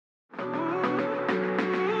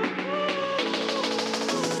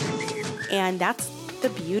And that's the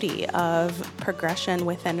beauty of progression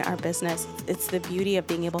within our business. It's the beauty of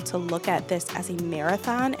being able to look at this as a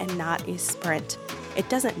marathon and not a sprint. It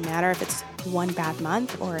doesn't matter if it's one bad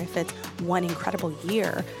month or if it's one incredible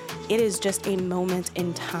year. It is just a moment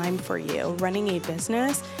in time for you. Running a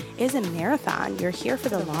business is a marathon. You're here for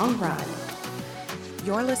the long run.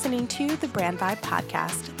 You're listening to the Brand Vibe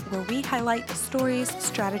Podcast, where we highlight the stories,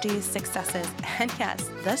 strategies, successes, and yes,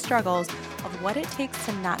 the struggles of what it takes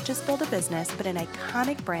to not just build a business, but an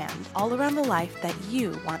iconic brand all around the life that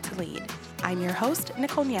you want to lead. I'm your host,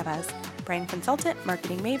 Nicole Nieves, brand consultant,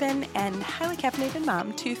 marketing maven, and highly caffeinated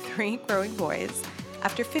mom to 3 growing boys.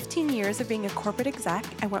 After 15 years of being a corporate exec,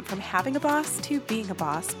 I went from having a boss to being a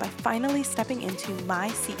boss by finally stepping into my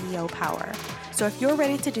CEO power. So if you're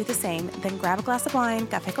ready to do the same, then grab a glass of wine,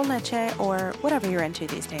 café con leche, or whatever you're into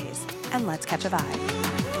these days, and let's catch a vibe.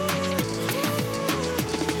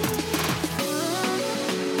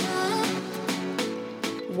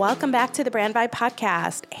 Welcome back to the Brand Vibe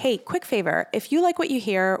Podcast. Hey, quick favor. If you like what you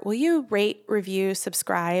hear, will you rate, review,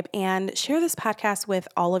 subscribe, and share this podcast with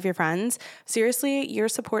all of your friends? Seriously, your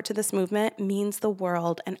support to this movement means the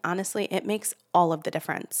world, and honestly, it makes all of the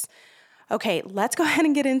difference. Okay, let's go ahead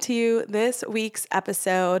and get into this week's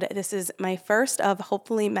episode. This is my first of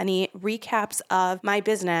hopefully many recaps of my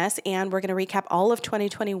business, and we're going to recap all of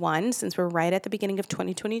 2021 since we're right at the beginning of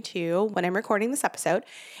 2022 when I'm recording this episode.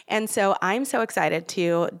 And so I'm so excited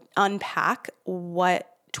to unpack what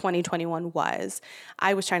 2021 was.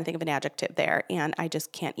 I was trying to think of an adjective there, and I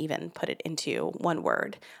just can't even put it into one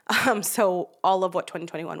word. So all of what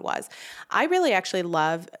 2021 was. I really actually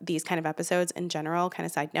love these kind of episodes in general, kind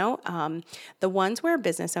of side note. The ones where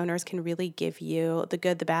business owners can really give you the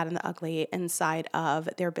good, the bad, and the ugly inside of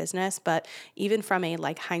their business, but even from a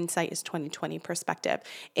hindsight is 2020 perspective.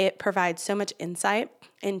 It provides so much insight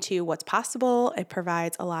into what's possible. It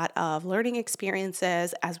provides a lot of learning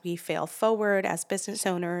experiences as we fail forward as business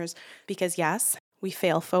owners, because yes, we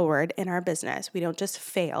fail forward in our business. We don't just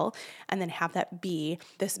fail and then have that be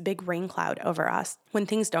this big rain cloud over us. When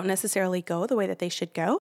things don't necessarily go the way that they should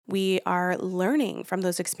go, we are learning from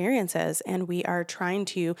those experiences, and we are trying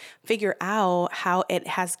to figure out how it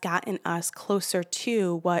has gotten us closer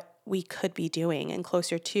to what we could be doing and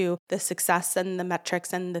closer to the success and the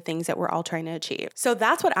metrics and the things that we're all trying to achieve. So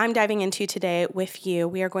that's what I'm diving into today with you.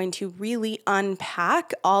 We are going to really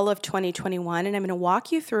unpack all of 2021, and I'm going to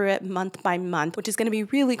walk you through it month by month, which is going to be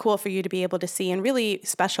really cool for you to be able to see, and really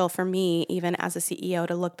special for me, even as a CEO,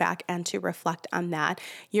 to look back and to reflect on that.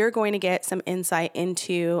 You're going to get some insight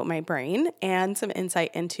into my brain and some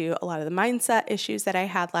insight into a lot of the mindset issues that I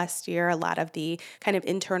had last year, a lot of the kind of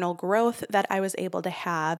internal growth that I was able to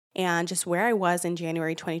have. And just where I was in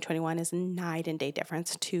January 2021 is night and day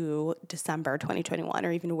difference to December 2021,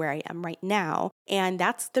 or even where I am right now. And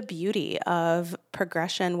that's the beauty of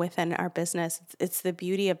progression within our business. It's the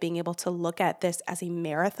beauty of being able to look at this as a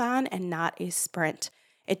marathon and not a sprint.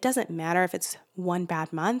 It doesn't matter if it's one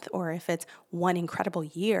bad month or if it's one incredible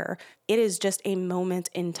year. It is just a moment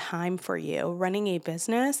in time for you. Running a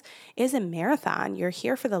business is a marathon. You're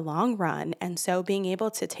here for the long run. And so being able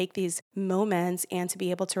to take these moments and to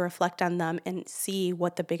be able to reflect on them and see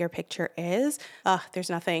what the bigger picture is, there's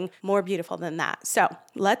nothing more beautiful than that. So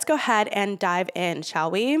let's go ahead and dive in, shall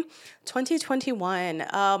we? 2021.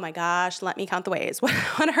 Oh my gosh, let me count the ways.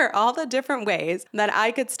 What are all the different ways that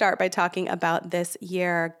I could start by talking about this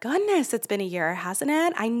year? Goodness, it's been a year, hasn't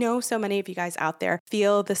it? I know so many of you guys out there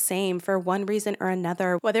feel the same for one reason or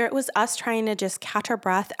another, whether it was us trying to just catch our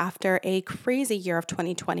breath after a crazy year of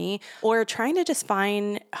 2020, or trying to just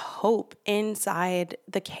find hope inside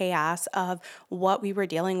the chaos of what we were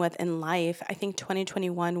dealing with in life. I think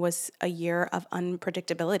 2021 was a year of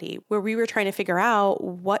unpredictability, where we were trying to figure out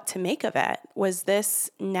what to make of it. Was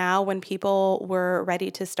this now when people were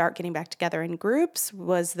ready to start getting back together in groups?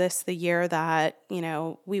 Was this the year that,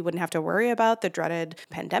 we wouldn't have to worry about the dreaded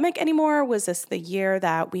pandemic anymore? Was this the year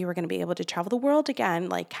that we were going to be able to travel the world again,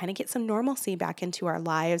 kind of get some normalcy back into our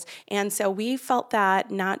lives? And so we felt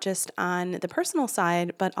that not just on the personal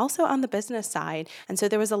side, but also on the business side. And so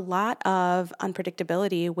there was a lot of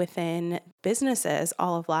unpredictability within businesses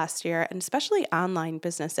all of last year, and especially online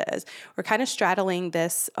businesses. We're kind of straddling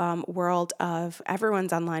this world of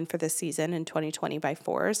everyone's online for this season in 2020 by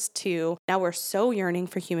force to now we're so yearning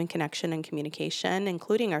for human connection and communication,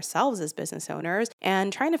 including ourselves as business owners,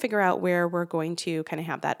 and trying to figure out where we're going to kind of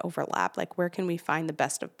have that overlap. Where can we find the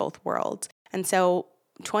best of both worlds? And so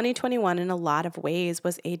 2021 in a lot of ways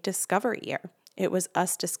was a discovery year. It was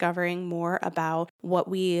us discovering more about what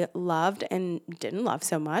we loved and didn't love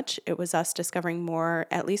so much. It was us discovering more,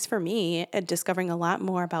 at least for me, discovering a lot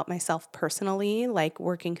more about myself personally, like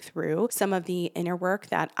working through some of the inner work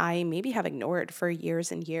that I maybe have ignored for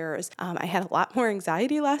years and years. I had a lot more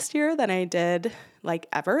anxiety last year than I did like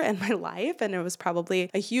ever in my life. And it was probably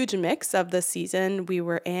a huge mix of the season we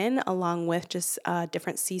were in, along with just a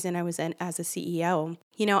different season I was in as a CEO.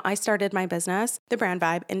 I started my business, The Brand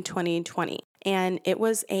Vibe, in 2020. And it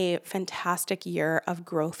was a fantastic year of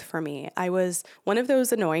growth for me. I was one of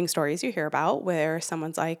those annoying stories you hear about where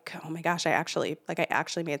someone's like, oh my gosh, I actually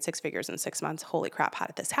made 6 figures in 6 months. Holy crap, how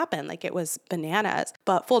did this happen? Like, it was bananas.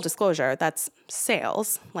 But full disclosure, that's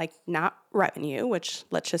sales, like not revenue, which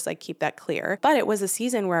let's just like keep that clear. But it was a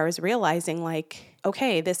season where I was realizing like,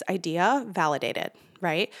 okay, this idea validated,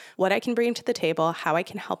 right? What I can bring to the table, how I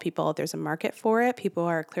can help people. There's a market for it. People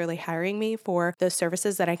are clearly hiring me for the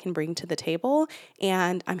services that I can bring to the table,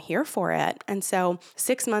 and I'm here for it. And so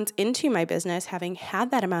 6 months into my business, having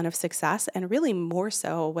had that amount of success, and really more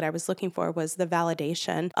so what I was looking for was the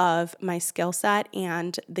validation of my skill set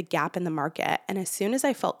and the gap in the market. And as soon as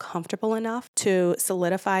I felt comfortable enough to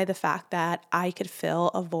solidify the fact that I could fill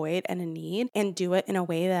a void and a need and do it in a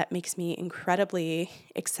way that makes me incredibly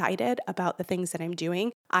excited about the things that I'm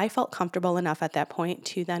doing, I felt comfortable enough at that point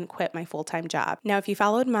to then quit my full-time job. Now, if you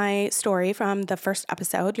followed my story from the first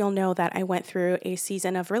episode, you'll know that I went through a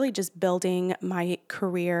season of really just building my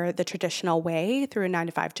career the traditional way through a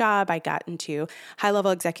 9-to-5 job. I got into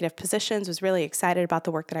high-level executive positions, was really excited about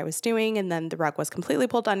the work that I was doing, and then the rug was completely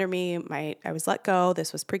pulled under me. I was let go.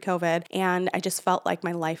 This was pre-COVID, and I just felt like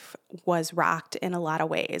my life was rocked in a lot of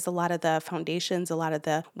ways. A lot of the foundations, a lot of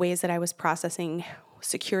the ways that I was processing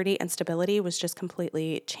security and stability was just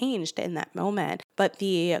completely changed in that moment. But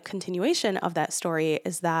the continuation of that story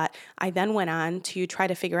is that I then went on to try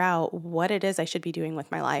to figure out what it is I should be doing with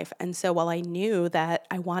my life. And so while I knew that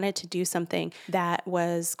I wanted to do something that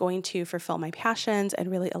was going to fulfill my passions and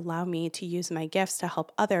really allow me to use my gifts to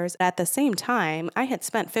help others, at the same time, I had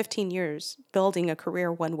spent 15 years building a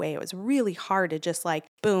career one way. It was really hard to just like,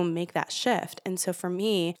 boom, make that shift. And so for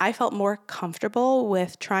me, I felt more comfortable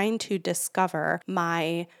with trying to discover my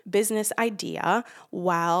business idea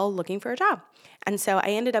while looking for a job. And so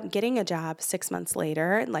I ended up getting a job 6 months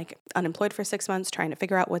later, like unemployed for 6 months, trying to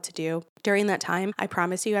figure out what to do. During that time, I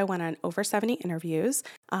promise you, I went on over 70 interviews.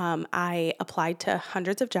 I applied to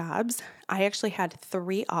hundreds of jobs. I actually had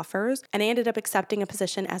 3 offers, and I ended up accepting a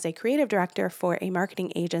position as a creative director for a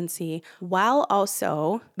marketing agency while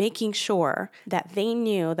also making sure that they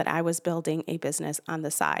knew that I was building a business on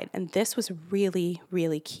the side. And this was really,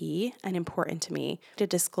 really key and important to me to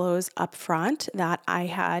disclose upfront that I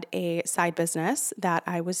had a side business that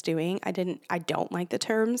I was doing. I don't like the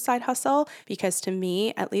term side hustle because to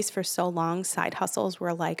me, at least for so long, side hustles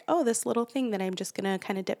were like, oh, this little thing that I'm just going to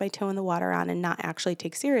kind of dip my toe in the water on and not actually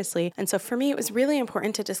take seriously. And so for me, it was really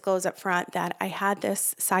important to disclose up front that I had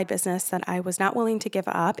this side business that I was not willing to give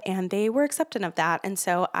up, and they were accepting of that. And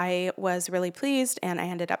so I was really pleased, and I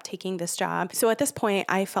ended up taking this job. So at this point,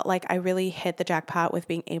 I felt like I really hit the jackpot with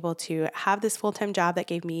being able to have this full-time job that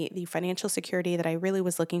gave me the financial security that I really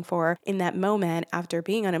was looking for in that moment after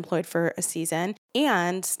being unemployed for a season,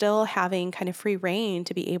 and still having kind of free reign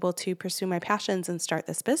to be able to pursue my passions and start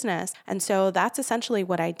this business. And so that's essentially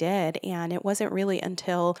what I did. And it wasn't really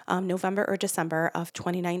until November or December of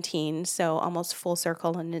 2019, so almost full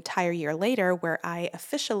circle, an entire year later, where I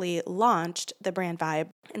officially launched The Brand Vibe.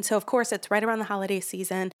 And so of course, it's right around the holiday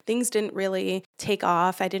season. Things didn't really take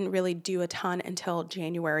off. I didn't really do a ton until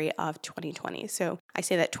January of 2020. So I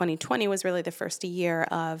say that 2020 was really the first year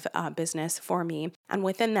of business for me. And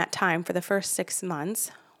within that time, for the first 6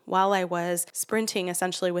 months, while I was sprinting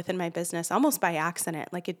essentially within my business almost by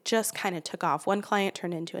accident, like it just kind of took off. One client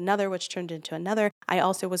turned into another, which turned into another. I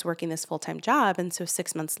also was working this full-time job. And so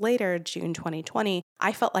 6 months later, June 2020,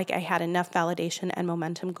 I felt like I had enough validation and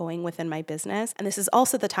momentum going within my business. And this is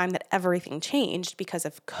also the time that everything changed because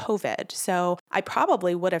of COVID. So I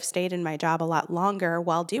probably would have stayed in my job a lot longer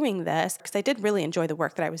while doing this because I did really enjoy the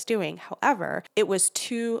work that I was doing. However, it was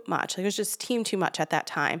too much. It was just too much at that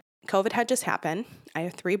time. COVID had just happened. I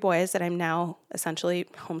have 3 boys that I'm now essentially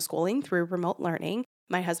homeschooling through remote learning.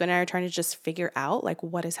 My husband and I are trying to just figure out like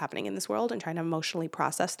what is happening in this world and trying to emotionally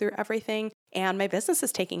process through everything. And my business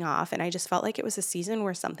is taking off. And I just felt like it was a season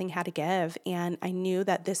where something had to give. And I knew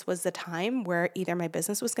that this was the time where either my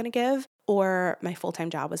business was going to give or my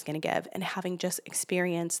full-time job was going to give. And having just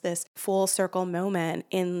experienced this full circle moment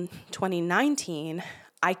in 2019,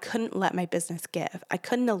 I couldn't let my business give. I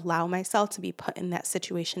couldn't allow myself to be put in that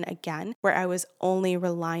situation again where I was only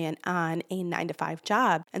reliant on a 9-to-5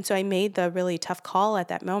 job. And so I made the really tough call at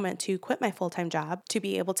that moment to quit my full-time job to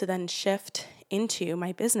be able to then shift into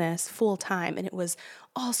my business full time. And it was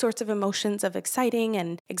all sorts of emotions of exciting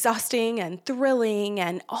and exhausting and thrilling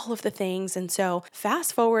and all of the things. And so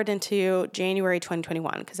fast forward into January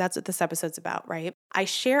 2021, because that's what this episode's about, right? I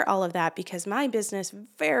share all of that because my business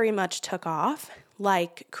very much took off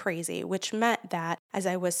like crazy, which meant that as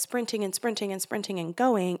I was sprinting and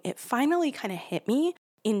going, it finally kind of hit me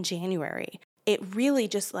in January. It really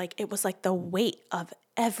just it was like the weight of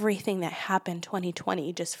everything that happened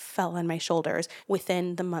 2020 just fell on my shoulders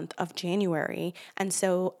within the month of January. And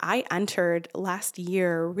so I entered last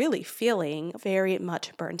year really feeling very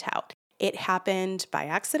much burnt out. It happened by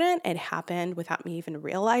accident. It happened without me even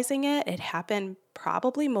realizing it. It happened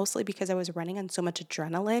probably mostly because I was running on so much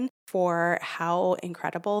adrenaline for how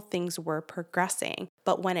incredible things were progressing.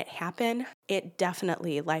 But when it happened, it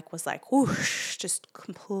definitely was whoosh, just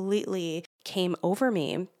completely came over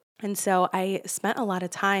me. And so I spent a lot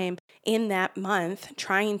of time in that month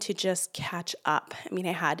trying to just catch up. I mean,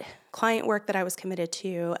 I had client work that I was committed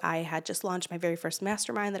to. I had just launched my very first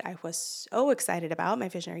mastermind that I was so excited about, my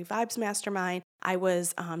Visionary Vibes Mastermind. I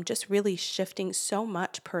was just really shifting so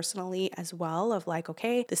much personally as well of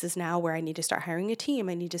okay, this is now where I need to start hiring a team.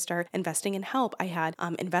 I need to start investing in help. I had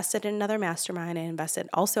invested in another mastermind. I invested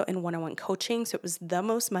also in one-on-one coaching. So it was the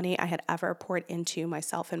most money I had ever poured into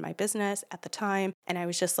myself and my business at the time. And I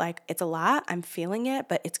was just it's a lot. I'm feeling it,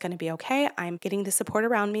 but it's going to be okay. I'm getting the support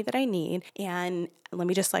around me that I need. And let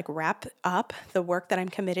me just wrap up the work that I'm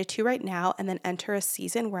committed to right now and then enter a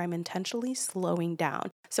season where I'm intentionally slowing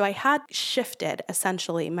down. So I had shifted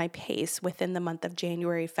essentially my pace within the month of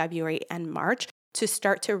January, February, and March to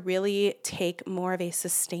start to really take more of a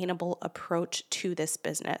sustainable approach to this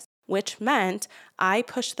business, which meant I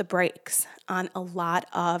pushed the brakes on a lot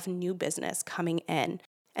of new business coming in.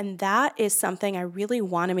 And that is something I really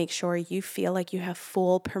want to make sure you feel like you have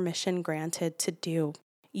full permission granted to do.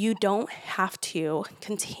 You don't have to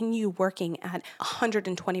continue working at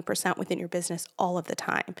 120% within your business all of the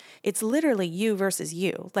time. It's literally you versus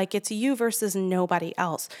you. It's you versus nobody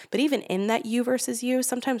else. But even in that you versus you,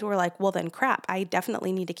 sometimes we're well, then crap, I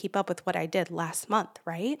definitely need to keep up with what I did last month,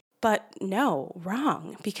 right? But no,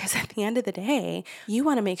 wrong. Because at the end of the day, you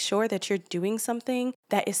want to make sure that you're doing something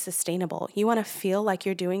that is sustainable. You want to feel like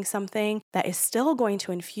you're doing something that is still going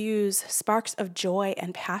to infuse sparks of joy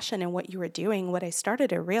and passion in what you are doing. What I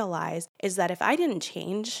started to realize is that if I didn't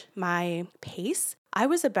change my pace, I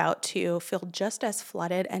was about to feel just as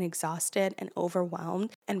flooded and exhausted and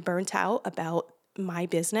overwhelmed and burnt out about my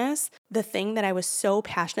business, the thing that I was so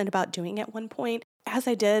passionate about doing at one point, as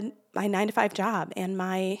I did my 9-to-5 job and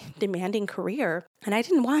my demanding career. And I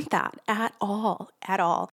didn't want that at all.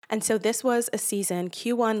 And so this was a season,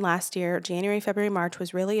 Q1 last year, January, February, March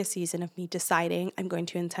was really a season of me deciding I'm going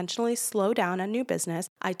to intentionally slow down on new business.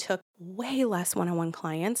 I took way less one-on-one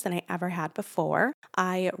clients than I ever had before.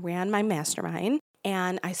 I ran my mastermind.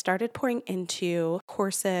 And I started pouring into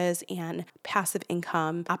courses and passive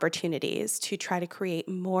income opportunities to try to create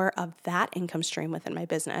more of that income stream within my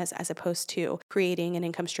business, as opposed to creating an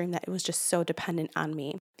income stream that was just so dependent on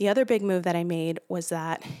me. The other big move that I made was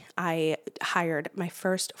that I hired my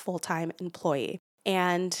first full-time employee.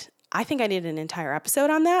 And I think I need an entire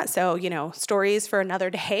episode on that. So, stories for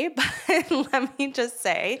another day. But let me just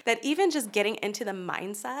say that even just getting into the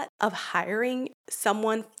mindset of hiring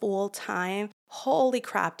someone full-time, holy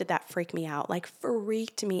crap, did that freak me out?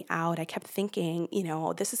 Freaked me out. I kept thinking,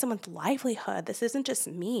 this is someone's livelihood. This isn't just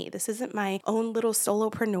me. This isn't my own little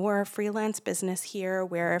solopreneur freelance business here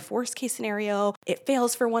where if worst case scenario, it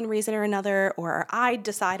fails for one reason or another, or I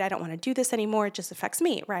decide I don't want to do this anymore, it just affects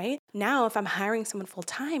me, right? Now, if I'm hiring someone full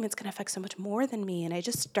time, it's going to affect so much more than me. And I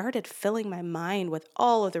just started filling my mind with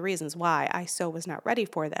all of the reasons why I so was not ready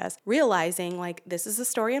for this, realizing this is a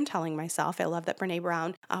story I'm telling myself. I love that Brene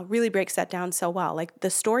Brown really breaks that down so well. The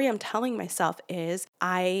story I'm telling myself is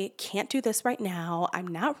I can't do this right now. I'm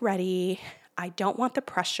not ready. I don't want the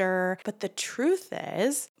pressure. But the truth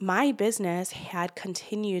is, my business had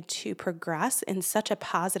continued to progress in such a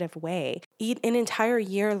positive way. An entire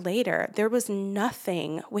year later, there was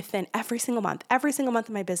nothing within every single month. Every single month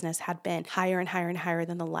of my business had been higher and higher and higher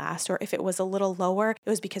than the last. Or if it was a little lower, it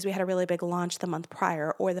was because we had a really big launch the month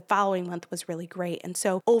prior, or the following month was really great. And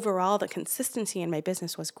so overall, the consistency in my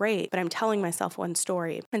business was great, but I'm telling myself one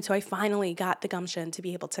story. And so I finally got the gumption to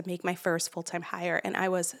be able to make my first full-time hire. And I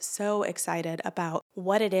was so excited about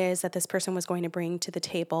what it is that this person was going to bring to the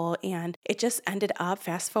table. And it just ended up,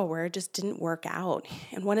 fast forward, just didn't work out.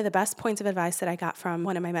 And one of the best points of advice that I got from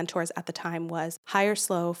one of my mentors at the time was hire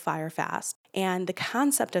slow, fire fast. And the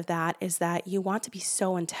concept of that is that you want to be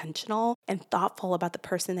so intentional and thoughtful about the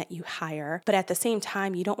person that you hire. But at the same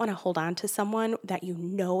time, you don't want to hold on to someone that you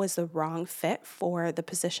know is the wrong fit for the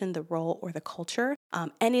position, the role, or the culture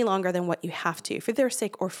any longer than what you have to for their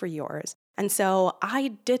sake or for yours. And so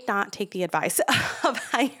I did not take the advice of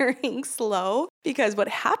hiring slow, because what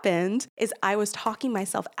happened is I was talking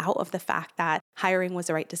myself out of the fact that hiring was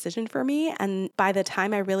the right decision for me. And by the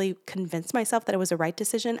time I really convinced myself that it was the right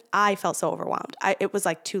decision, I felt so overwhelmed. It was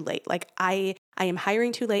like too late. Like I am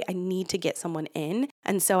hiring too late. I need to get someone in.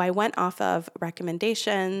 And so I went off of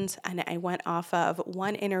recommendations, and I went off of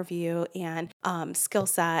one interview and skill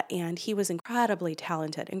set. And he was incredibly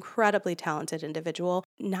talented individual,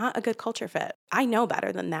 not a good culture fit. I know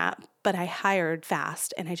better than that, but I hired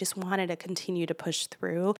fast, and I just wanted to continue to push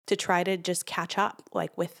through to try to just catch up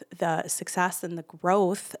like with the success and the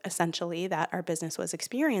growth essentially that our business was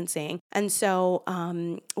experiencing. And so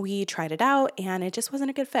we tried it out, and it just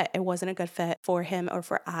wasn't a good fit. It wasn't a good fit for him or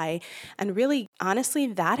for I. And really, honestly,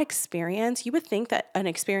 that experience, you would think that an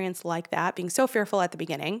experience like that, being so fearful at the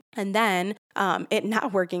beginning, and then it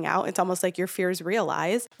not working out, it's almost like your fears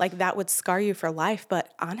realize, like that would scar you for life.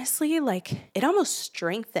 But honestly, like it almost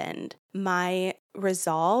strengthened my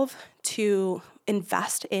resolve to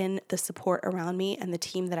invest in the support around me and the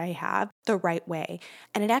team that I have the right way.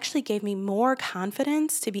 And it actually gave me more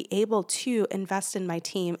confidence to be able to invest in my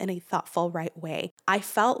team in a thoughtful, right way. I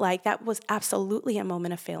felt like that was absolutely a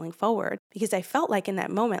moment of failing forward, because I felt like in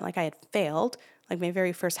that moment, like I had failed. Like my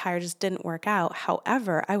very first hire just didn't work out.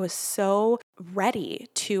 However, I was so ready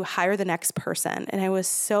to hire the next person, and I was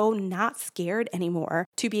so not scared anymore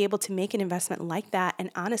to be able to make an investment like that.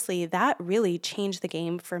 And honestly, that really changed the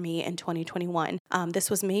game for me in 2021. This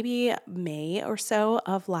was maybe May or so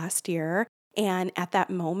of last year. And at that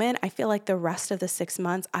moment, I feel like the rest of the 6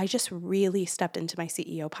 months, I just really stepped into my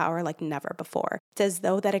CEO power like never before. It's as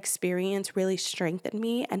though that experience really strengthened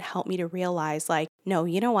me and helped me to realize like, no,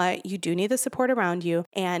 you know what? You do need the support around you.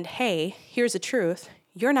 And hey, here's the truth.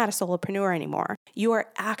 You're not a solopreneur anymore. You are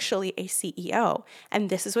actually a CEO. And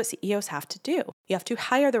this is what CEOs have to do. You have to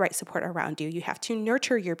hire the right support around you. You have to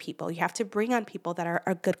nurture your people. You have to bring on people that are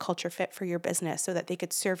a good culture fit for your business so that they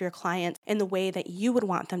could serve your clients in the way that you would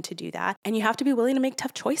want them to do that. And you have to be willing to make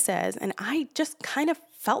tough choices. And I just kind of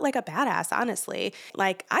felt like a badass, honestly.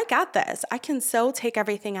 Like, I got this. I can so take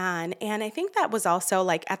everything on. And I think that was also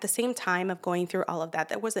like at the same time of going through all of that,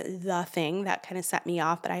 that wasn't the thing that kind of set me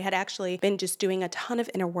off, but I had actually been just doing a ton of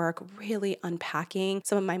inner work, really unpacking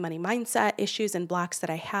some of my money mindset issues and blocks that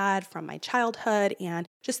I had from my childhood, and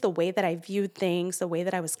just the way that I viewed things, the way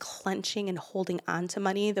that I was clenching and holding on to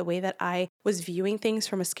money, the way that I was viewing things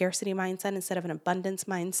from a scarcity mindset instead of an abundance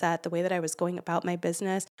mindset, the way that I was going about my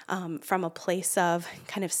business from a place of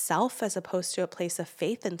kind of self as opposed to a place of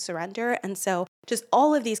faith and surrender. And so just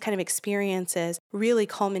all of these kind of experiences really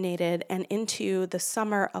culminated, and into the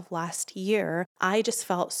summer of last year, I just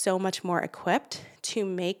felt so much more equipped to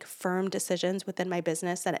make firm decisions within my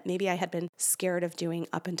business that maybe I had been scared of doing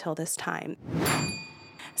up until this time.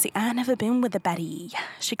 See, I never been with a Betty.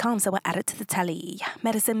 She comes, so I add it to the telly.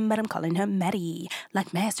 Medicine, but I'm calling her Meddy.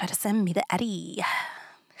 Like Mass try to send me the Eddie.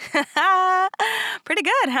 Pretty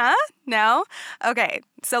good, huh? No? Okay,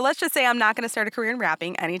 so let's just say I'm not going to start a career in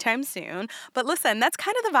rapping anytime soon. But listen, that's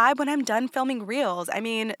kind of the vibe when I'm done filming reels. I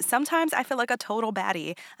mean, sometimes I feel like a total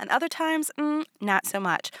baddie, and other times, not so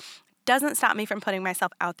much. Doesn't stop me from putting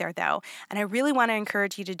myself out there though, and I really want to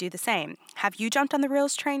encourage you to do the same. Have you jumped on the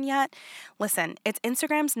Reels train yet? Listen, it's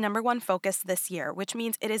Instagram's #1 focus this year, which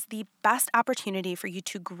means it is the best opportunity for you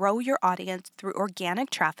to grow your audience through organic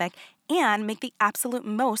traffic and make the absolute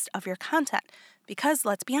most of your content. Because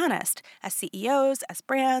let's be honest, as CEOs, as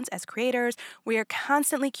brands, as creators, we are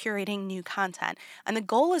constantly curating new content. And the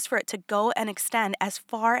goal is for it to go and extend as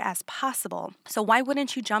far as possible. So why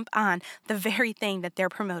wouldn't you jump on the very thing that they're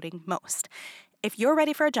promoting most? If you're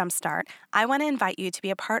ready for a jumpstart, I want to invite you to be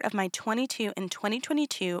a part of my 22 in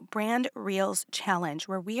 2022 Brand Reels Challenge,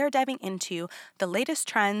 where we are diving into the latest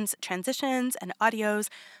trends, transitions, and audios.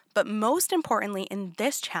 But most importantly, in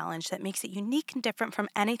this challenge that makes it unique and different from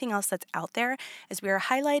anything else that's out there, is we are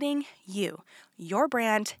highlighting you, your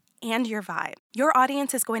brand, and your vibe. Your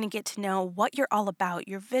audience is going to get to know what you're all about,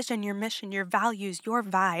 your vision, your mission, your values, your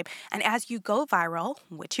vibe. And as you go viral,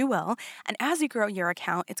 which you will, and as you grow your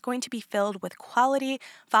account, it's going to be filled with quality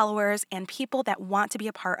followers and people that want to be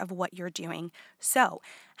a part of what you're doing. So,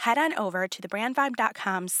 head on over to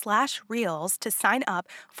thebrandvibe.com/reels to sign up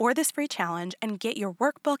for this free challenge and get your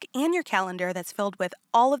workbook and your calendar that's filled with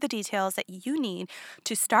all of the details that you need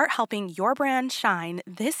to start helping your brand shine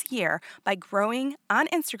this year by growing on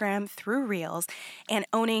Instagram through Reels and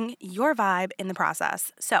owning your vibe in the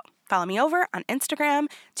process. So follow me over on Instagram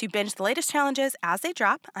to binge the latest challenges as they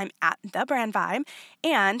drop. I'm at thebrandvibe,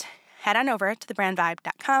 and head on over to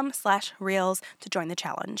thebrandvibe.com/reels to join the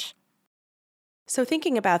challenge. So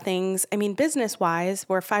thinking about things, business-wise,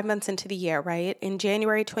 we're 5 months into the year, right? In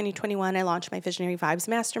January 2021, I launched my Visionary Vibes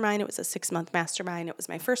Mastermind. It was a 6-month mastermind. It was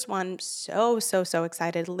my first one. So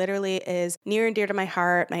excited. Literally is near and dear to my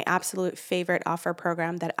heart, my absolute favorite offer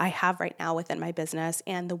program that I have right now within my business.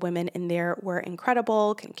 And the women in there were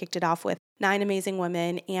incredible. Kicked it off with 9 amazing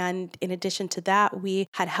women. And in addition to that, we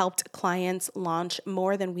had helped clients launch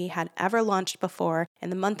more than we had ever launched before. In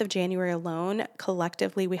the month of January alone,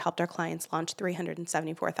 collectively, we helped our clients launch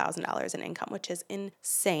 $374,000 in income, which is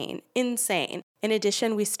insane. In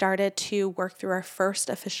addition, we started to work through our first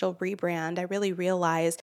official rebrand. I really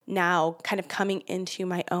realized now, kind of coming into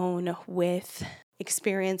my own with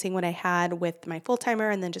experiencing what I had with my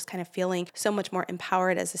full-timer and then just kind of feeling so much more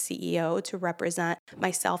empowered as a CEO to represent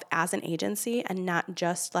myself as an agency and not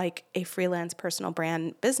just like a freelance personal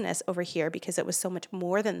brand business over here, because it was so much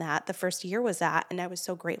more than that. The first year was that, and I was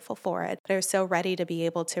so grateful for it. But I was so ready to be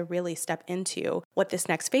able to really step into what this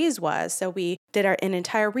next phase was. So we did an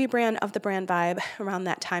entire rebrand of the Brand Vibe around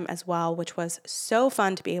that time as well, which was so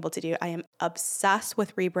fun to be able to do. I am obsessed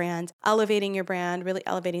with rebrands, elevating your brand, really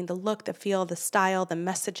elevating the look, the feel, the style, the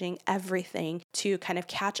messaging, everything to kind of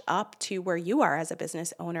catch up to where you are as a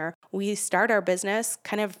business owner. We start our business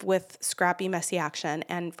kind of with scrappy, messy action.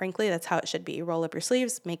 And frankly, that's how it should be. Roll up your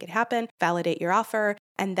sleeves, make it happen, validate your offer,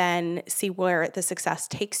 and then see where the success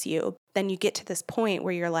takes you. Then you get to this point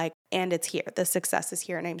where you're like, and it's here. The success is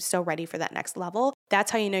here, and I'm so ready for that next level.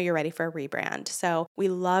 That's how you know you're ready for a rebrand. So we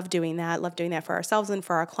love doing that for ourselves and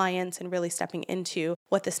for our clients, and really stepping into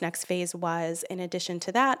what this next phase was. In addition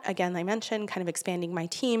to that, again, I mentioned kind of expanding my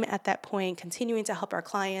team at that point, continuing to help our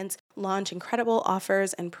clients launch incredible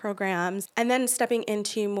offers and programs, and then stepping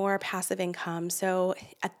into more passive income. So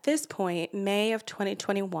at this point, May of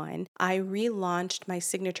 2021, I relaunched my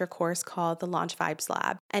signature course called the Launch Vibes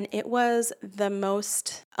Lab, and it was the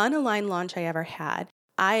most unaligned launch I ever had.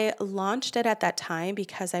 I launched it at that time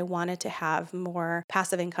because I wanted to have more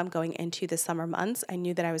passive income going into the summer months. I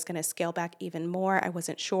knew that I was going to scale back even more. I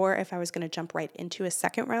wasn't sure if I was going to jump right into a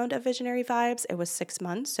second round of Visionary Vibes. It was 6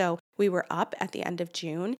 months, so we were up at the end of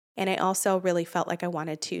June. And I also really felt like I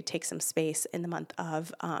wanted to take some space in the month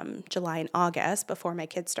of July and August before my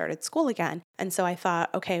kids started school again. And so I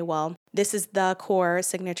thought, okay, well, this is the core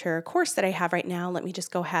signature course that I have right now. Let me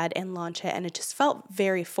just go ahead and launch it. And it just felt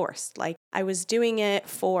very forced. Like I was doing it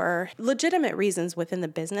for legitimate reasons within the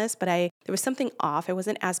business, but there was something off. I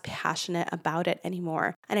wasn't as passionate about it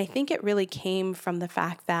anymore. And I think it really came from the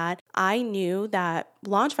fact that I knew that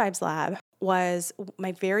Launch Vibes Lab was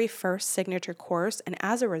my very first signature course. And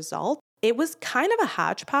as a result, it was kind of a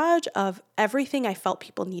hodgepodge of everything I felt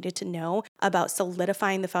people needed to know about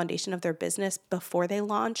solidifying the foundation of their business before they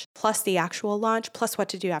launch, plus the actual launch, plus what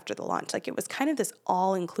to do after the launch. Like it was kind of this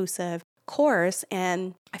all-inclusive course,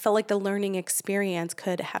 and I felt like the learning experience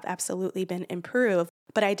could have absolutely been improved,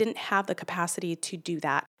 but I didn't have the capacity to do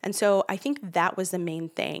that. And so I think that was the main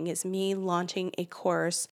thing, is me launching a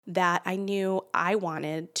course that I knew I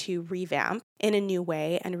wanted to revamp in a new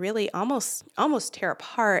way and really almost tear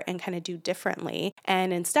apart and kind of do differently.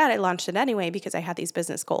 And instead I launched it anyway because I had these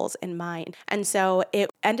business goals in mind. And so it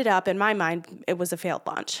ended up, in my mind, it was a failed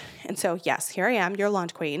launch. And so yes, here I am, your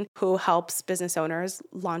launch queen who helps business owners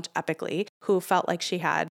launch epically, who felt like she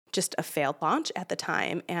had just a failed launch at the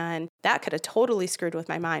time. And that could have totally screwed with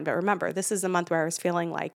my mind. But remember, this is a month where I was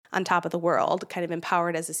feeling like on top of the world, kind of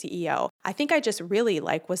empowered as a CEO. I think I just really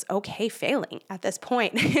was okay failing at this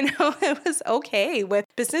point. It was okay with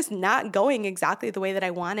business not going exactly the way that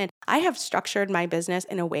I wanted. I have structured my business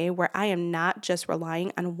in a way where I am not just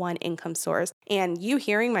relying on one income source. And you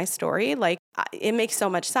hearing my story, it makes so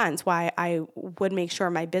much sense why I would make sure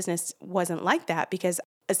my business wasn't like that, because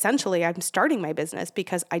essentially, I'm starting my business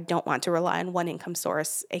because I don't want to rely on one income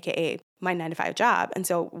source, aka my 9-to-5 job. And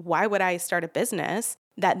so why would I start a business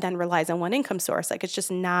that then relies on one income source? It's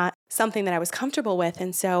just not something that I was comfortable with.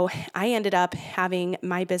 And so I ended up having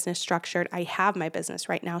my business structured. I have my business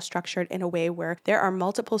right now structured in a way where there are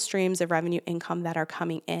multiple streams of revenue income that are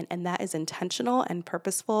coming in. And that is intentional and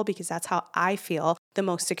purposeful because that's how I feel the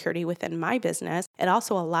most security within my business. It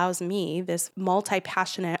also allows me, this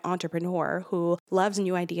multi-passionate entrepreneur who loves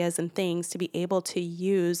new ideas and things, to be able to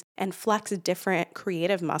use and flex different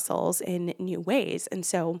creative muscles in new ways. And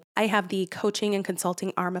so I have the coaching and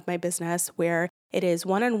consulting arm of my business where it is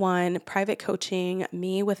one-on-one private coaching,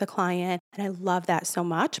 me with a client, and I love that so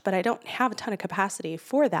much, but I don't have a ton of capacity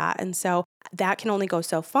for that. And so that can only go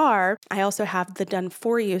so far. I also have the done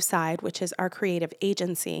for you side, which is our creative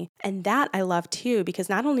agency. And that I love too, because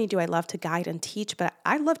not only do I love to guide and teach, but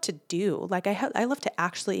I love to do. Like I love to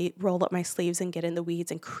actually roll up my sleeves and get in the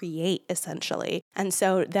weeds and create essentially. And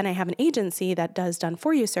so then I have an agency that does done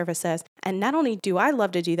for you services. And not only do I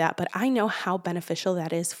love to do that, but I know how beneficial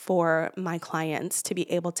that is for my clients to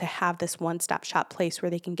be able to have this one-stop shop place where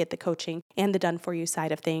they can get the coaching and the done for you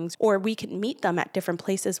side of things, or we can meet them at different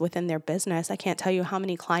places within their business. I can't tell you how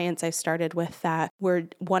many clients I've started with that were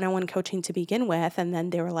one-on-one coaching to begin with. And then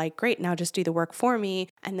they were like, great, now just do the work for me.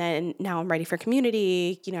 And then now I'm ready for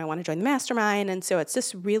community. I want to join the mastermind. And so it's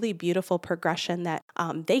this really beautiful progression that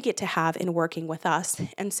they get to have in working with us.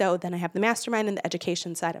 And so then I have the mastermind and the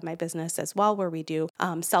education side of my business as well, where we do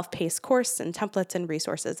self-paced course and templates and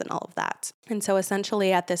resources and all of that. And so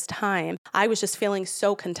essentially at this time, I was just feeling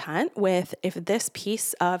so content with, if this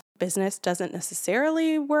piece of business doesn't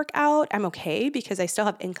necessarily work out, I'm okay because I still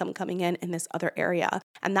have income coming in this other area.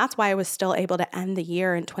 And that's why I was still able to end the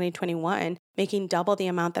year in 2021 making double the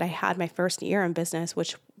amount that I had my first year in business,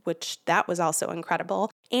 which that was also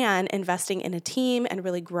incredible, and investing in a team and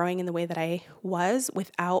really growing in the way that I was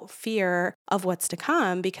without fear of what's to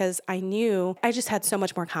come, because I knew I just had so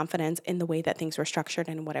much more confidence in the way that things were structured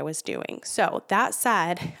and what I was doing. So that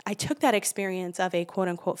said, I took that experience of a quote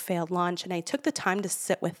unquote failed launch and I took the time to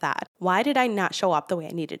sit with that. Why did I not show up the way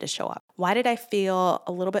I needed to show up? Why did I feel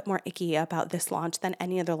a little bit more icky about this launch than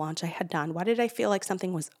any other launch I had done? Why did I feel like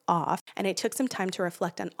something was off? And I took some time to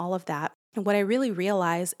reflect on all of that. And what I really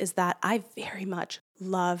realized is that I very much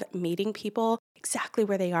love meeting people exactly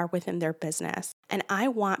where they are within their business. And I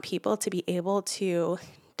want people to be able to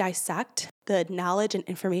dissect the knowledge and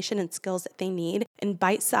information and skills that they need in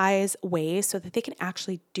bite-sized ways so that they can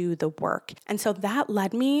actually do the work. And so that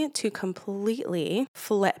led me to completely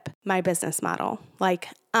flip my business model, like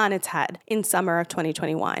on its head in summer of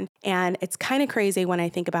 2021. And it's kind of crazy when I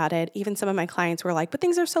think about it. Even some of my clients were like, but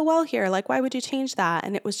things are so well here. Like, why would you change that?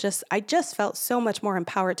 And it was just, I just felt so much more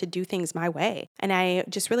empowered to do things my way. And I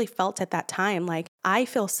just really felt at that time, like I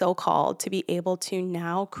feel so called to be able to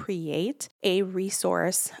now create a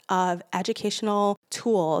resource of educational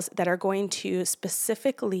tools that are going to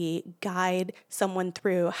specifically guide someone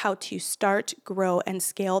through how to start, grow, and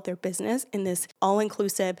scale their business in this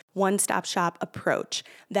all-inclusive one-stop shop approach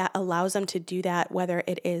that allows them to do that, whether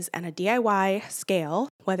it is on a DIY scale,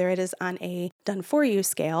 whether it is on a done for you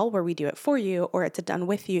scale where we do it for you, or it's a done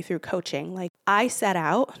with you through coaching. Like I set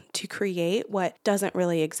out to create what doesn't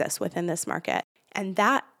really exist within this market. And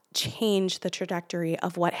that changed the trajectory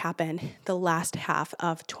of what happened the last half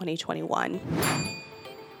of 2021.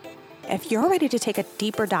 If you're ready to take a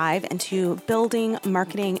deeper dive into building,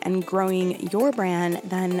 marketing, and growing your brand,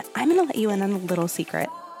 then I'm going to let you in on a little secret.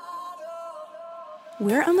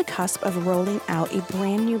 We're on the cusp of rolling out a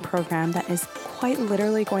brand new program that is quite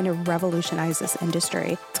literally going to revolutionize this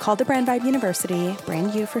industry. It's called the Brand Vibe University,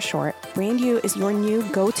 Brand U for short. Brand U is your new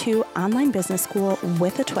go-to online business school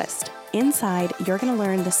with a twist. Inside, you're going to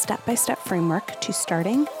learn the step-by-step framework to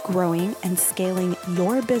starting, growing, and scaling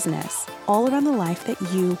your business all around the life that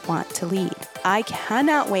you want to lead. I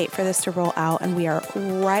cannot wait for this to roll out, and we are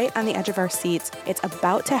right on the edge of our seats. It's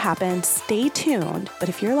about to happen. Stay tuned. But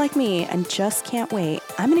if you're like me and just can't wait,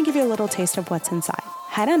 I'm going to give you a little taste of what's inside.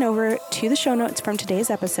 Head on over to the show notes from today's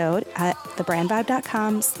episode at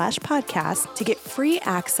thebrandvibe.com/podcast to get free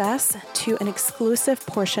access to an exclusive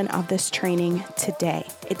portion of this training today.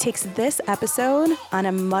 It takes this episode on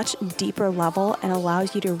a much deeper level and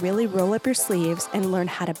allows you to really roll up your sleeves and learn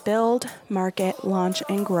how to build, market, launch,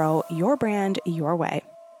 and grow your brand your way.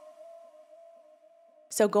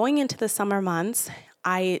 So going into the summer months,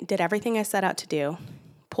 I did everything I set out to do.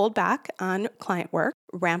 Pulled back on client work,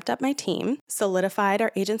 ramped up my team, solidified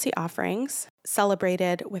our agency offerings,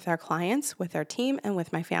 celebrated with our clients, with our team, and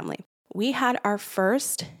with my family. We had our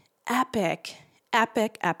first epic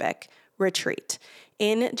retreat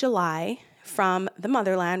in July from the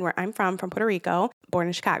motherland where I'm from Puerto Rico, born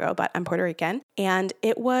in Chicago, but I'm Puerto Rican. And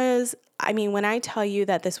it was, when I tell you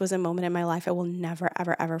that this was a moment in my life I will never,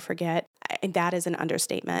 ever, ever forget, and that is an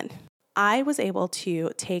understatement. I was able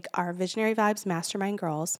to take our Visionary Vibes Mastermind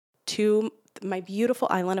girls to my beautiful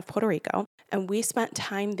island of Puerto Rico, and we spent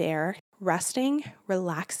time there resting,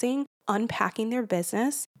 relaxing, unpacking their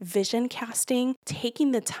business, vision casting,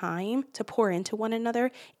 taking the time to pour into one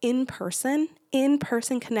another in person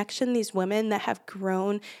connection. These women that have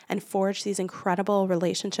grown and forged these incredible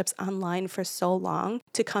relationships online for so long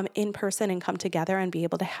to come in person and come together and be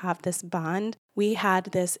able to have this bond. We had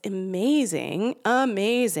this amazing,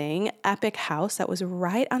 epic house that was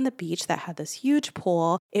right on the beach that had this huge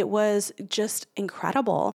pool. It was just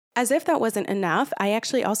incredible. As if that wasn't enough, I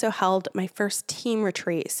actually also held my first team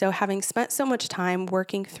retreat. So having spent so much time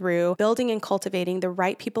working through building and cultivating the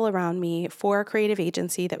right people around me for a creative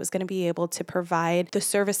agency that was going to be able to provide the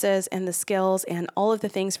services and the skills and all of the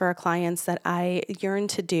things for our clients that I yearned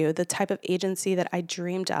to do, the type of agency that I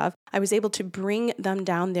dreamed of, I was able to bring them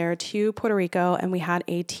down there to Puerto Rico, and we had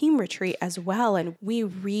a team retreat as well. And we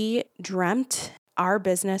re-dreamt our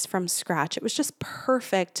business from scratch. It was just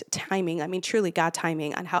perfect timing. I mean, truly God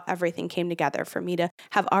timing on how everything came together for me to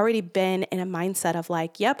have already been in a mindset of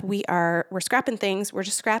like, yep, we're scrapping things. We're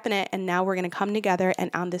just scrapping it. And now we're going to come together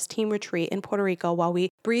and on this team retreat in Puerto Rico, while we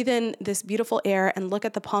breathe in this beautiful air and look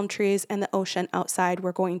at the palm trees and the ocean outside,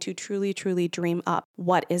 we're going to truly, truly dream up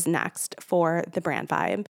what is next for the Brand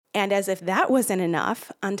Vibe. And as if that wasn't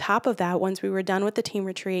enough, on top of that, once we were done with the team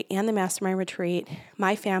retreat and the mastermind retreat,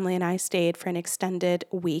 my family and I stayed for an extended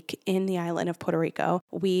week in the island of Puerto Rico.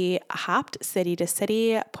 We hopped city to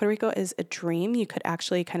city. Puerto Rico is a dream. You could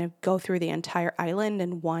actually kind of go through the entire island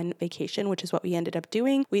in one vacation, which is what we ended up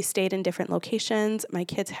doing. We stayed in different locations. My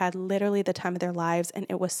kids had literally the time of their lives, and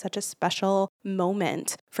it was such a special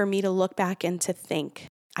moment for me to look back and to think,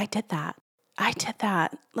 I did that.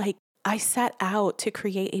 Like, I set out to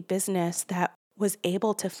create a business that was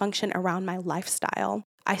able to function around my lifestyle.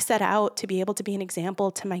 I set out to be able to be an example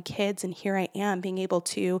to my kids, and here I am being able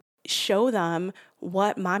to show them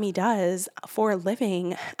what mommy does for a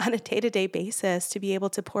living on a day-to-day basis, to be able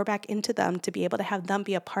to pour back into them, to be able to have them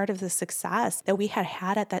be a part of the success that we had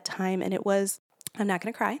at that time. And it was, I'm not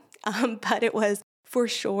going to cry, but it was for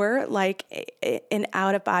sure like an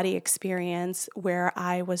out-of-body experience where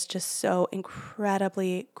I was just so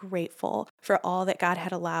incredibly grateful for all that God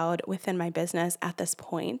had allowed within my business at this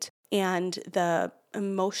point, and the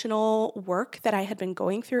emotional work that I had been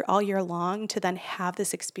going through all year long to then have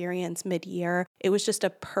this experience mid-year. It was just a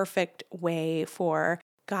perfect way for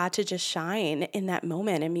God to just shine in that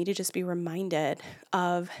moment, and me to just be reminded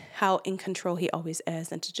of how in control He always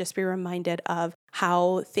is, and to just be reminded of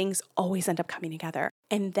how things always end up coming together.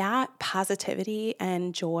 And that positivity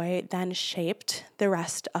and joy then shaped the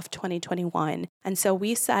rest of 2021. And so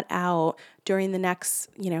we set out during the next,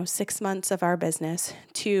 6 months of our business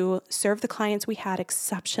to serve the clients we had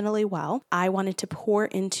exceptionally well. I wanted to pour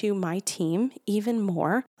into my team even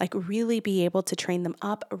more, like really be able to train them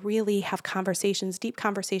up, really have conversations, deep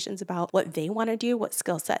conversations about what they want to do, what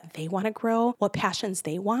skill set they want to grow, what passions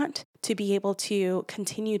they want, to be able to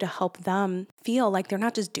continue to help them feel like they're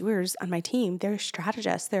not just doers on my team, they're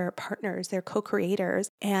strategists, they're partners, they're co-creators.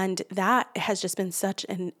 And that has just been such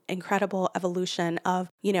an incredible evolution of,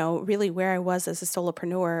 really where I was as a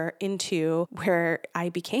solopreneur into where I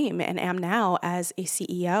became and am now as a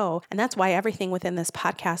CEO. And that's why everything within this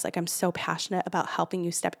podcast, like I'm so passionate about helping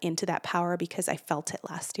you step into that power, because I felt it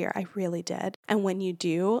last year. I really did. And when you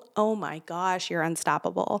do, oh my gosh, you're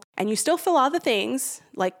unstoppable. And you still feel all the things.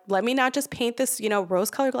 Like, let me not just paint this,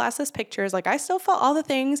 rose-colored glasses pictures. Like, I still feel all the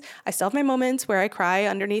things. I still have my moments where I cry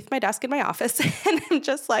underneath my desk in my office and I'm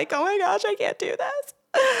just like, oh my gosh, I can't do this.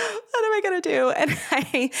 What am I going to do?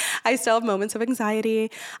 And I still have moments of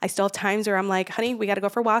anxiety. I still have times where I'm like, honey, we got to go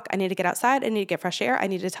for a walk. I need to get outside. I need to get fresh air. I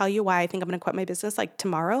need to tell you why I think I'm going to quit my business like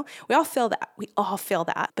tomorrow. We all feel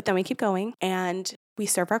that. But then we keep going and we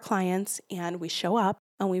serve our clients and we show up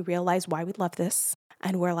and we realize why we love this.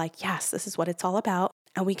 And we're like, yes, this is what it's all about.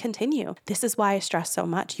 And we continue. This is why I stress so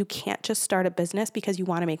much. You can't just start a business because you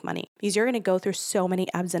want to make money, because you're going to go through so many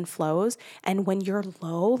ebbs and flows. And when you're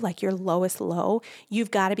low, like your lowest low,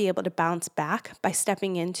 you've got to be able to bounce back by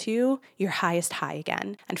stepping into your highest high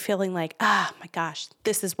again and feeling like, my gosh,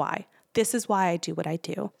 this is why. This is why I do what I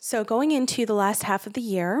do. So going into the last half of the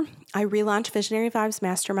year, I relaunched Visionary Vibes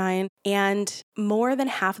Mastermind, and more than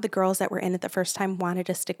half of the girls that were in it the first time wanted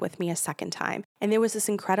to stick with me a second time. And there was this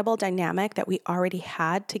incredible dynamic that we already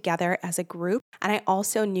had together as a group. And I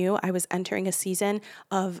also knew I was entering a season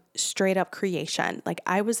of straight up creation. Like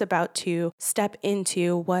I was about to step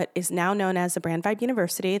into what is now known as the Brand Vibe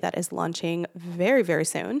University that is launching very, very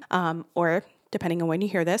soon, or depending on when you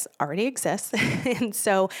hear this, already exists. And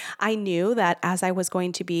so I knew that as I was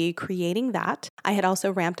going to be creating that, I had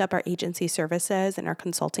also ramped up our agency services and our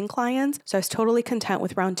consulting clients. So I was totally content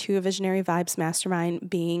with round 2 of Visionary Vibes Mastermind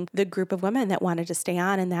being the group of women that wanted to stay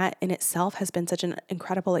on. And that in itself has been such an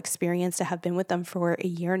incredible experience to have been with them for a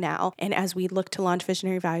year now. And as we look to launch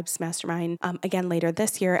Visionary Vibes Mastermind again later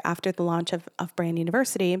this year after the launch of Brand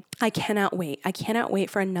University, I cannot wait. I cannot wait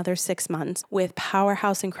for another 6 months with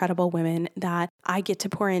powerhouse, incredible women that I get to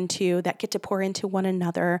pour into, that get to pour into one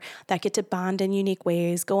another, that get to bond in unique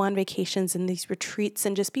ways, go on vacations and these retreats,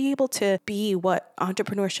 and just be able to be what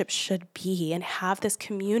entrepreneurship should be and have this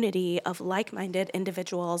community of like-minded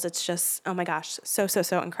individuals. It's just, oh my gosh, so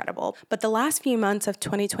incredible. But the last few months of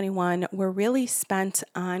 2021 were really spent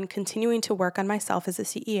on continuing to work on myself as a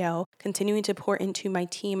CEO, continuing to pour into my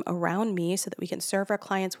team around me so that we can serve our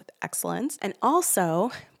clients with excellence, and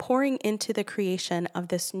also pouring into the creation of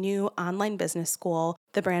this new online business school,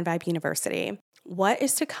 the Brand Vibe University. What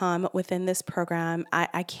is to come within this program,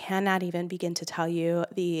 I cannot even begin to tell you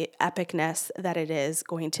the epicness that it is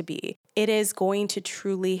going to be. It is going to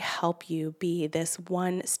truly help you be this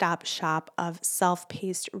one-stop shop of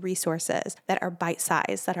self-paced resources that are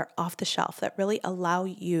bite-sized, that are off the shelf, that really allow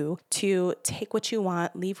you to take what you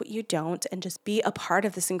want, leave what you don't, and just be a part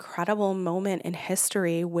of this incredible moment in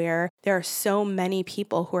history where there are so many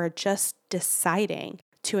people who are just deciding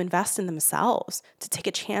to invest in themselves, to take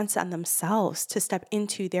a chance on themselves, to step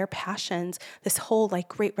into their passions, this whole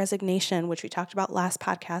great resignation, which we talked about last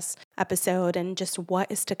podcast episode, and just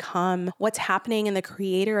what is to come, what's happening in the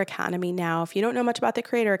creator economy now. If you don't know much about the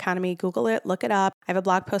creator economy, Google it, look it up. I have a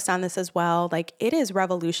blog post on this as well. It is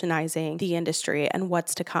revolutionizing the industry and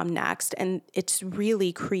what's to come next. And it's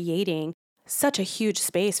really creating such a huge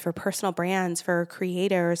space for personal brands, for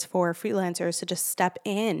creators, for freelancers to just step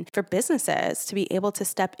in, for businesses to be able to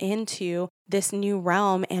step into this new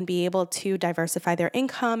realm and be able to diversify their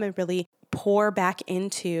income and really pour back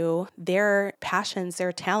into their passions,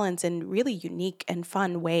 their talents in really unique and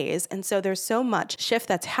fun ways. And so there's so much shift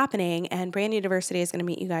that's happening, and Brand University is going to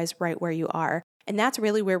meet you guys right where you are. And that's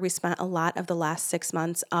really where we spent a lot of the last 6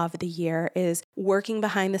 months of the year, is working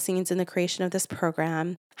behind the scenes in the creation of this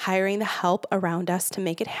program, hiring the help around us to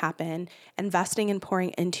make it happen, investing and pouring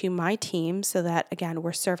into my team so that, again,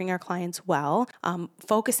 we're serving our clients well,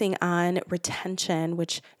 focusing on retention,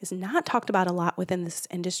 which is not talked about a lot within this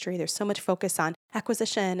industry. There's so much focus on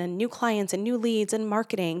acquisition and new clients and new leads and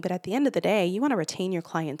marketing. But at the end of the day, you want to retain your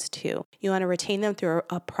clients too. You want to retain them through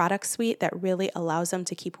a product suite that really allows them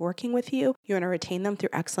to keep working with you. You want to retain them through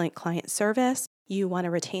excellent client service. You want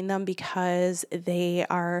to retain them because they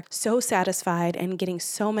are so satisfied and getting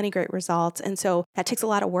so many great results. And so that takes a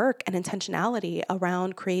lot of work and intentionality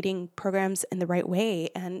around creating programs in the right way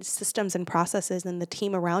and systems and processes and the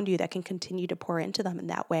team around you that can continue to pour into them in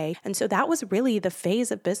that way. And so that was really the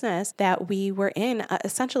phase of business that we were in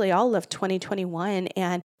essentially all of 2021.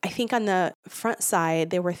 And I think on the front side,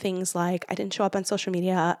 there were things like I didn't show up on social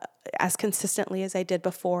media as consistently as I did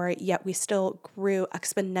before, yet we still grew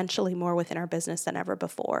exponentially more within our business than ever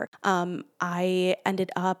before. I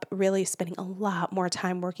ended up really spending a lot more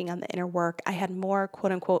time working on the inner work. I had more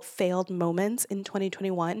quote unquote failed moments in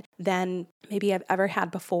 2021 than maybe I've ever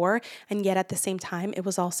had before. And yet at the same time, it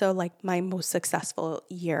was also my most successful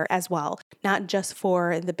year as well, not just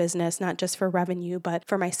for the business, not just for revenue, but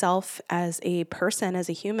for myself as a person, as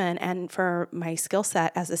a human, and for my skill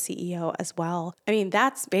set as a CEO as well. I mean,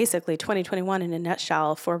 that's basically 2021 in a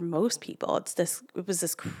nutshell for most people. It was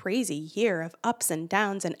this crazy year of ups and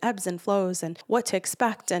downs and ebbs and flows and what to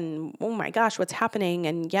expect and oh my gosh, what's happening.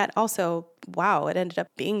 And yet also, wow, it ended up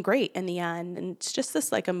being great in the end. And it's just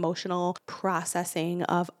this emotional processing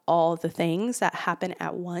of all the things that happen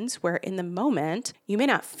at once, where in the moment, you may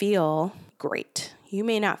not feel great. You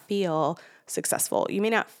may not feel successful. You may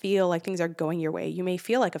not feel like things are going your way. You may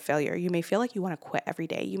feel like a failure. You may feel like you want to quit every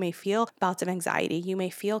day. You may feel bouts of anxiety. You may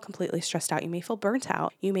feel completely stressed out. You may feel burnt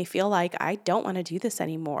out. You may feel like, I don't want to do this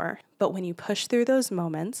anymore. But when you push through those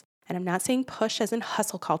moments, and I'm not saying push as in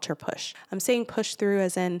hustle culture push. I'm saying push through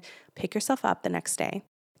as in pick yourself up the next day.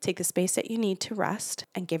 Take the space that you need to rest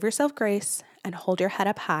and give yourself grace and hold your head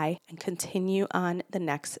up high and continue on the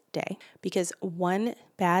next day. Because one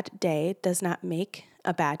bad day does not make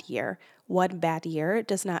a bad year. One bad year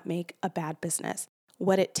does not make a bad business.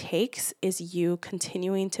 What it takes is you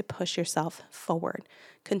continuing to push yourself forward,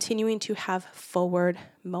 continuing to have forward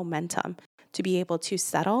momentum, to be able to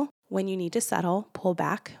settle when you need to settle, pull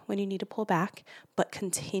back when you need to pull back, but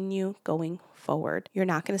continue going forward. You're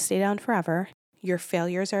not going to stay down forever. Your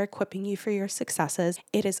failures are equipping you for your successes.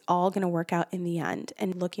 It is all going to work out in the end.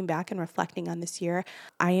 And looking back and reflecting on this year,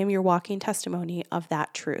 I am your walking testimony of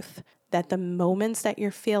that truth. That the moments that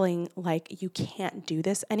you're feeling like you can't do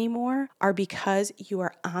this anymore are because you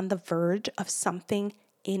are on the verge of something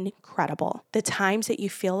incredible. The times that you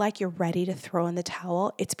feel like you're ready to throw in the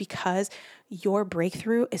towel, it's because your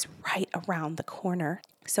breakthrough is right around the corner.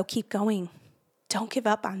 So keep going. Don't give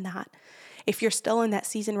up on that. If you're still in that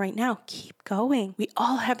season right now, keep going. We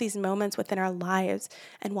all have these moments within our lives.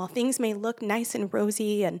 And while things may look nice and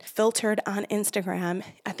rosy and filtered on Instagram,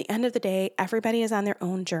 at the end of the day, everybody is on their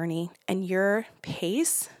own journey. And your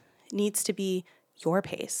pace needs to be your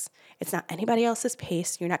pace. It's not anybody else's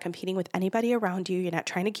pace. You're not competing with anybody around you. You're not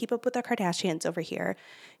trying to keep up with the Kardashians over here.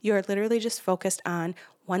 You're literally just focused on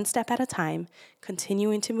one step at a time,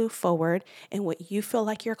 continuing to move forward in what you feel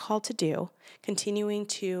like you're called to do, continuing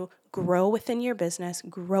to grow within your business,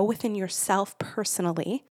 grow within yourself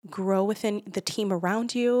personally, grow within the team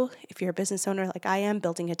around you. If you're a business owner like I am,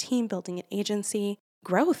 building a team, building an agency,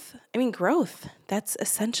 growth. That's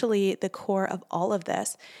essentially the core of all of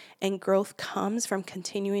this. And growth comes from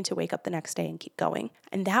continuing to wake up the next day and keep going.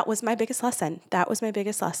 And that was my biggest lesson. That was my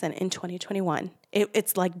biggest lesson in 2021.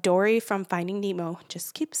 It's like Dory from Finding Nemo.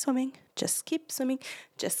 Just keep swimming. Just keep swimming.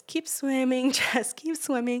 Just keep swimming. Just keep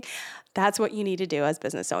swimming. That's what you need to do as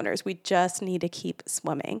business owners. We just need to keep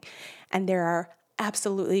swimming. And there are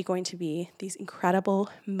absolutely going to be these incredible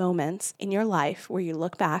moments in your life where you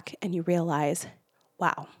look back and you realize,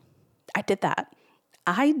 wow, I did that.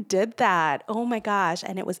 Oh my gosh.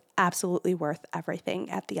 And it was absolutely worth everything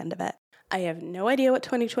at the end of it. I have no idea what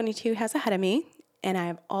 2022 has ahead of me. And I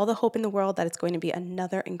have all the hope in the world that it's going to be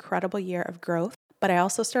another incredible year of growth. But I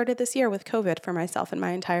also started this year with COVID for myself and my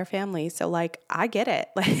entire family. So I get it.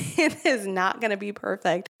 It is not going to be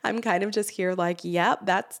perfect. I'm kind of just here yep,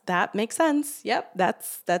 that makes sense. Yep,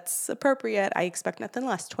 that's appropriate. I expect nothing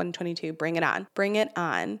less. 2022, bring it on. Bring it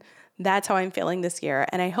on. That's how I'm feeling this year.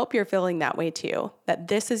 And I hope you're feeling that way too, that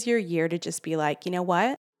this is your year to just be like, you know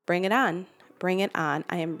what? Bring it on. Bring it on.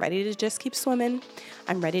 I am ready to just keep swimming.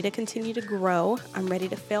 I'm ready to continue to grow. I'm ready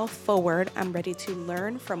to fail forward. I'm ready to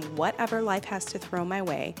learn from whatever life has to throw my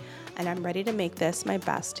way. And I'm ready to make this my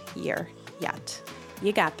best year yet.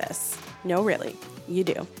 You got this. No, really, you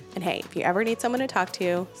do. And hey, if you ever need someone to talk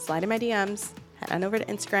to, slide in my DMs. Head on over to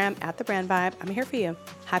Instagram @TheBrandVibe. I'm here for you.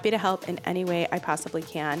 Happy to help in any way I possibly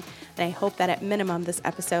can. And I hope that at minimum, this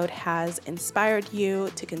episode has inspired you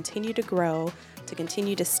to continue to grow, to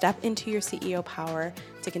continue to step into your CEO power,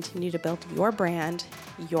 to continue to build your brand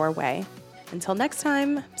your way. Until next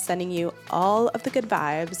time, sending you all of the good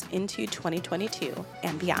vibes into 2022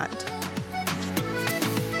 and beyond.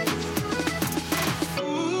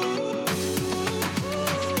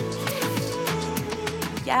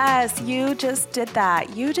 Yes, you just did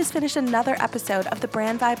that. You just finished another episode of the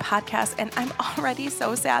Brand Vibe podcast, and I'm already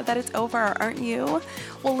so sad that it's over, aren't you?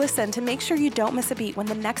 Well, listen, to make sure you don't miss a beat when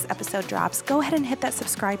the next episode drops, go ahead and hit that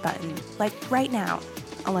subscribe button, right now.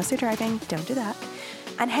 Unless you're driving, don't do that.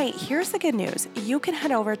 And hey, here's the good news. You can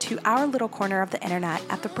head over to our little corner of the internet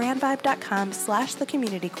at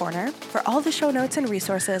thebrandvibe.com/thecommunitycorner for all the show notes and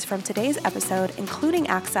resources from today's episode, including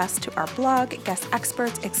access to our blog, guest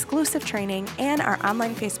experts, exclusive training, and our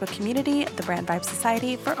online Facebook community, the Brand Vibe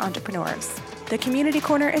Society for Entrepreneurs. The Community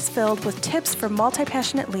Corner is filled with tips for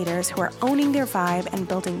multi-passionate leaders who are owning their vibe and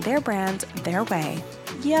building their brand their way.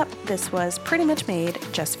 Yep, this was pretty much made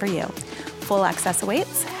just for you. Full access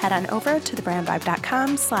awaits. Head on over to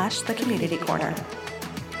thebrandvibe.com/thecommunitycorner.